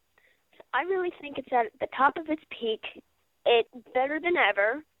 So I really think it's at the top of its peak. It's better than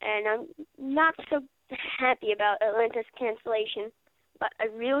ever, and I'm not so happy about Atlantis cancellation, but I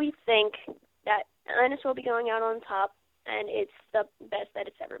really think that Atlantis will be going out on top, and it's the best that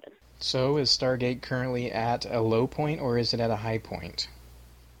it's ever been. So is Stargate currently at a low point, or is it at a high point?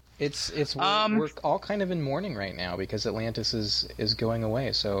 We're all kind of in mourning right now because Atlantis is going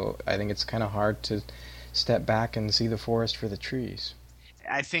away, so I think it's kind of hard to step back and see the forest for the trees.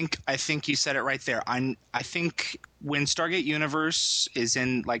 I think you said it right there. I think when Stargate Universe is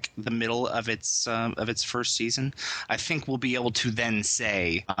in like the middle of its first season, I think we'll be able to then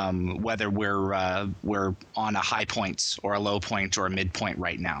say whether we're on a high point or a low point or a midpoint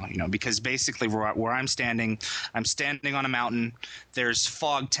right now. You know, because basically where I'm standing on a mountain. There's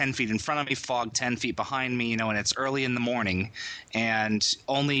fog 10 feet in front of me, fog 10 feet behind me. You know, and it's early in the morning, and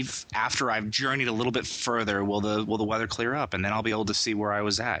only after I've journeyed a little bit further will the weather clear up, and then I'll be able to see where I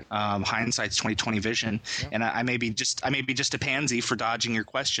was at. Hindsight's 20/20 vision, yeah. And I may be just a pansy for dodging your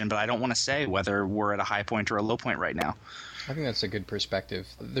question, but I don't want to say whether we're at a high point or a low point right now. I think that's a good perspective.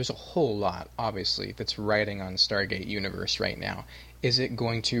 There's a whole lot, obviously, that's riding on Stargate Universe right now. Is it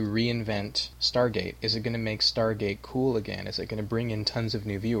going to reinvent Stargate? Is it going to make Stargate cool again? Is it going to bring in tons of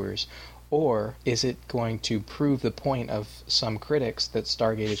new viewers? Or is it going to prove the point of some critics that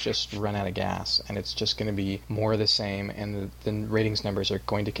Stargate has just run out of gas and it's just going to be more of the same and the ratings numbers are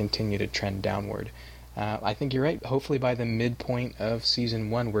going to continue to trend downward? I think you're right. Hopefully by the midpoint of Season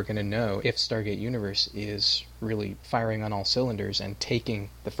 1 we're going to know if Stargate Universe is really firing on all cylinders and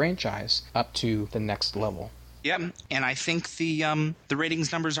taking the franchise up to the next level. Yeah, and I think the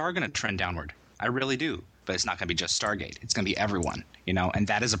ratings numbers are going to trend downward. I really do. But it's not going to be just Stargate. It's going to be everyone, you know, and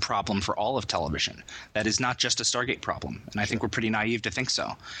that is a problem for all of television. That is not just a Stargate problem, and I think we're pretty naive to think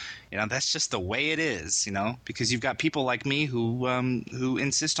so. You know, that's just the way it is, you know, because you've got people like me who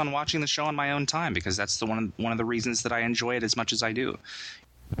insist on watching the show on my own time because that's one of the reasons that I enjoy it as much as I do.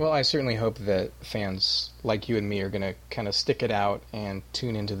 Well, I certainly hope that fans like you and me are going to kind of stick it out and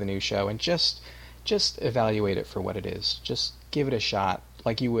tune into the new show and just evaluate it for what it is. Just give it a shot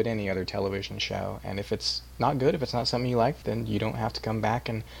like you would any other television show. And if it's not good, if it's not something you like, then you don't have to come back,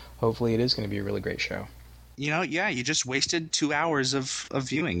 and hopefully it is going to be a really great show. You know, yeah, you just wasted 2 hours of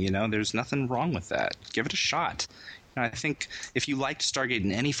viewing, you know. There's nothing wrong with that. Give it a shot. You know, I think if you liked Stargate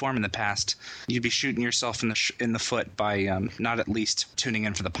in any form in the past, you'd be shooting yourself in the foot by not at least tuning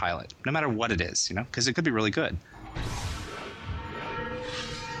in for the pilot, no matter what it is, you know, because it could be really good.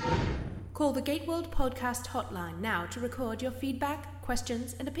 Call the Gateworld Podcast hotline now to record your feedback,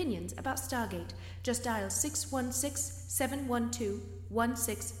 questions, and opinions about Stargate. Just dial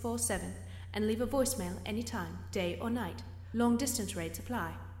 616-712-1647 and leave a voicemail anytime, day or night. Long distance rates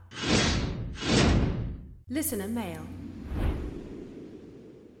apply. Listener mail.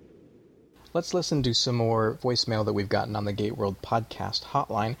 Let's listen to some more voicemail that we've gotten on the Gateworld Podcast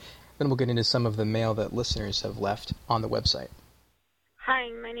hotline. Then we'll get into some of the mail that listeners have left on the website.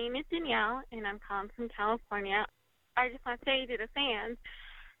 Hi, my name is Danielle, and I'm calling from California. I just want to say to the fans,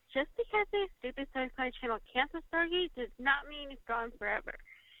 just because the stupid sci-fi channel cancels Stargate does not mean it's gone forever.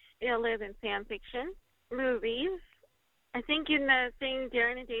 It'll live in fan fiction, movies. I think in the thing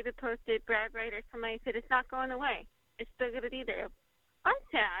Darren and David posted, Brad Wright or somebody said it's not going away. It's still going to be there. I'm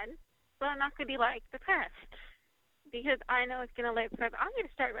sad, but I'm not going to be, like, depressed because I know it's going to live forever. I'm going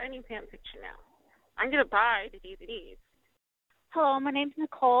to start writing fan fiction now. I'm going to buy the DVDs. Hello, my name's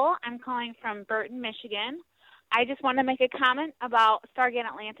Nicole. I'm calling from Burton, Michigan. I just want to make a comment about Stargate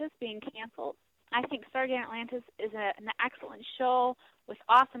Atlantis being canceled. I think Stargate Atlantis is an excellent show with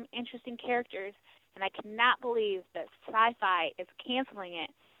awesome, interesting characters, and I cannot believe that Sci-Fi is canceling it.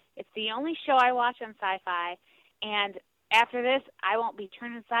 It's the only show I watch on Sci-Fi, and after this, I won't be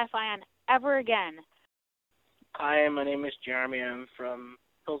turning Sci-Fi on ever again. Hi, my name is Jeremy. I'm from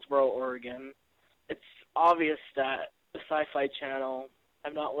Hillsboro, Oregon. It's obvious that the Sci-Fi Channel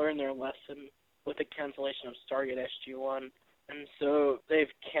have not learned their lesson with the cancellation of Stargate SG-1, and so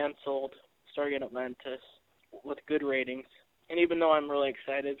they've canceled Stargate Atlantis with good ratings. And even though I'm really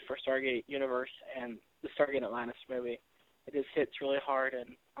excited for Stargate Universe and the Stargate Atlantis movie, it just hits really hard,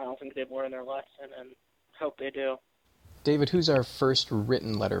 and I don't think they've learned their lesson, and hope they do. David, who's our first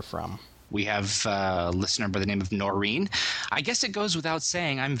written letter from? We have a listener by the name of Noreen. I guess it goes without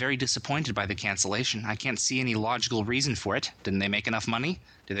saying I'm very disappointed by the cancellation. I can't see any logical reason for it. Didn't they make enough money?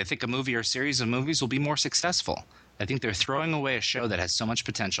 Do they think a movie or series of movies will be more successful? I think they're throwing away a show that has so much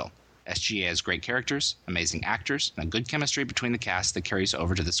potential. SGA has great characters, amazing actors, and a good chemistry between the cast that carries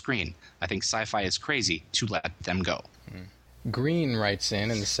over to the screen. I think Sci-Fi is crazy to let them go. Green writes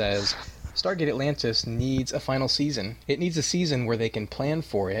in and says, Stargate Atlantis needs a final season. It needs a season where they can plan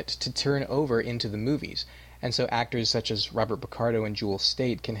for it to turn over into the movies, and so actors such as Robert Picardo and Jewel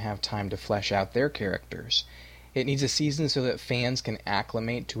Staite can have time to flesh out their characters. It needs a season so that fans can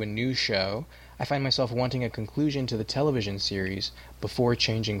acclimate to a new show. I find myself wanting a conclusion to the television series before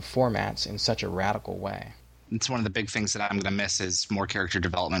changing formats in such a radical way. It's one of the big things that I'm going to miss is more character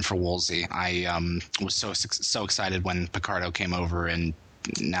development for Woolsey. I was so excited when Picardo came over, and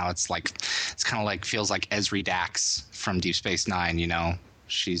now it's kind of like feels like Esri Dax from Deep Space Nine. You know,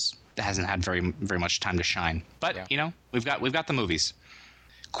 she's hasn't had very much time to shine. But Yeah. you know, we've got the movies.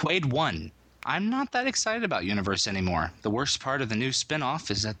 Quaid 1. I'm not that excited about Universe anymore. The worst part of the new spin-off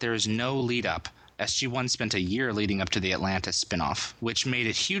is that there is no lead-up. SG-1 spent a year leading up to the Atlantis spin-off, which made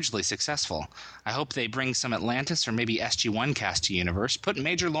it hugely successful. I hope they bring some Atlantis or maybe SG-1 cast to Universe. Put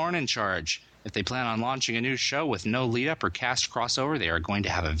Major Lorne in charge. If they plan on launching a new show with no lead-up or cast crossover, they are going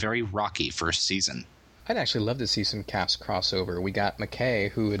to have a very rocky first season. I'd actually love to see some cast crossover. We got McKay,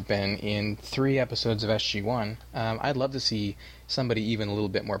 who had been in 3 episodes of SG-1. I'd love to see somebody even a little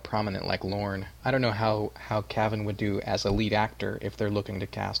bit more prominent like Lorne. I don't know how Cavan would do as a lead actor if they're looking to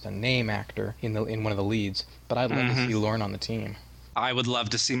cast a name actor in one of the leads, but I'd love to see Lorne on the team. I would love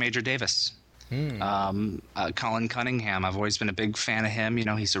to see Major Davis. Colin Cunningham, I've always been a big fan of him. You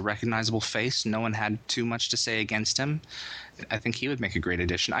know, he's a recognizable face. No one had too much to say against him. I think he would make a great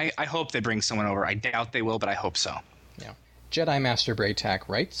addition. I hope they bring someone over. I doubt they will, but I hope so. Yeah. Jedi Master Braytak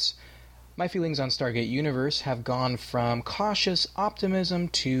writes, my feelings on Stargate Universe have gone from cautious optimism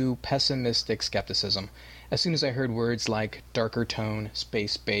to pessimistic skepticism. As soon as I heard words like darker tone,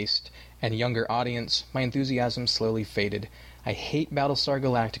 space-based, and younger audience, my enthusiasm slowly faded. I hate Battlestar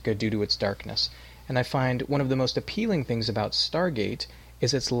Galactica due to its darkness, and I find one of the most appealing things about Stargate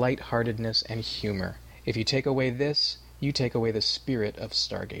is its lightheartedness and humor. If you take away this, you take away the spirit of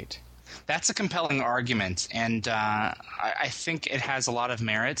Stargate. That's a compelling argument, and I think it has a lot of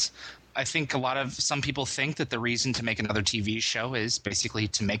merit. I think some people think that the reason to make another TV show is basically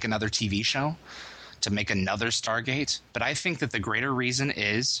to make another TV show, to make another Stargate. But I think that the greater reason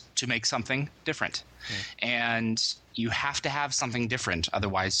is to make something different. And you have to have something different,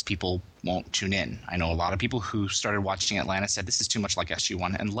 otherwise people won't tune in. I know a lot of people who started watching Atlantis said this is too much like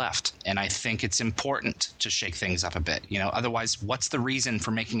SG-1 and left. And I think it's important to shake things up a bit. You know, otherwise, what's the reason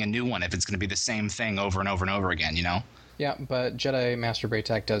for making a new one if it's going to be the same thing over and over and over again, you know? Yeah, but Jedi Master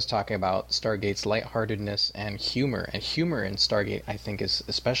Braytak does talk about Stargate's lightheartedness and humor. And humor in Stargate, I think, is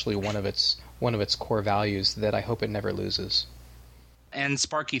especially one of its core values that I hope it never loses. And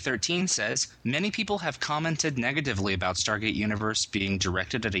Sparky13 says, many people have commented negatively about Stargate Universe being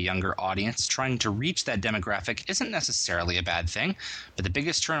directed at a younger audience. Trying to reach that demographic isn't necessarily a bad thing, but the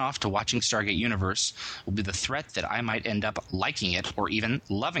biggest turnoff to watching Stargate Universe will be the threat that I might end up liking it or even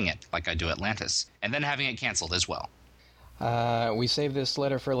loving it like I do Atlantis, and then having it canceled as well. We saved this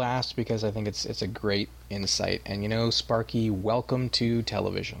letter for last because I think it's a great insight. And you know, Sparky, welcome to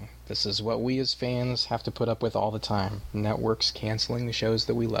television. This is what we as fans have to put up with all the time. Networks canceling the shows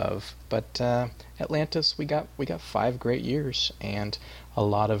that we love. But Atlantis, we got 5 great years and a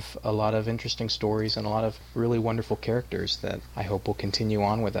lot of interesting stories and a lot of really wonderful characters that I hope will continue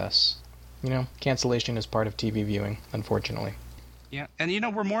on with us. You know, cancellation is part of TV viewing, unfortunately. Yeah, and you know,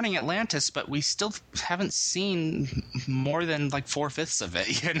 we're mourning Atlantis, but we still haven't seen more than like 4/5 of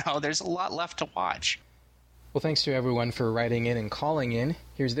it. You know, there's a lot left to watch. Well, thanks to everyone for writing in and calling in.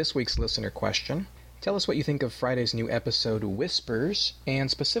 Here's this week's listener question. Tell us what you think of Friday's new episode, Whispers,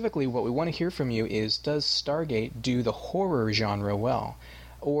 and specifically what we want to hear from you is, does Stargate do the horror genre well?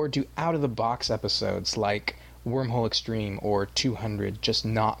 Or do out-of-the-box episodes like Wormhole Extreme or 200 just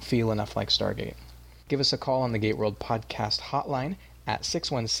not feel enough like Stargate? Give us a call on the Gateworld Podcast hotline at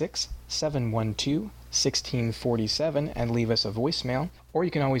 616-712-1647 and leave us a voicemail, or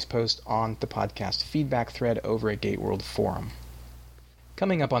you can always post on the podcast feedback thread over at Gateworld Forum.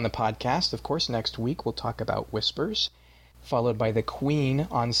 Coming up on the podcast, of course, next week we'll talk about Whispers, followed by The Queen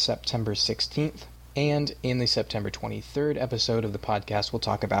on September 16th, and in the September 23rd episode of the podcast we'll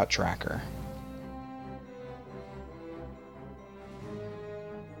talk about Tracker.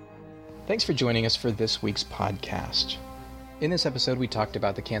 Thanks for joining us for this week's podcast. In this episode, we talked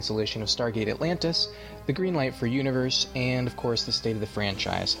about the cancellation of Stargate Atlantis, the green light for Universe, and, of course, the state of the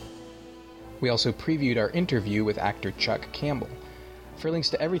franchise. We also previewed our interview with actor Chuck Campbell. For links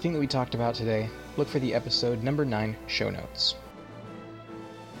to everything that we talked about today, look for the episode number 9 show notes.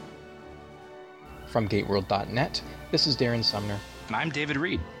 From GateWorld.net, this is Darren Sumner. And I'm David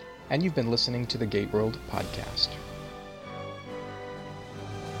Reed. And you've been listening to the Gate World Podcast.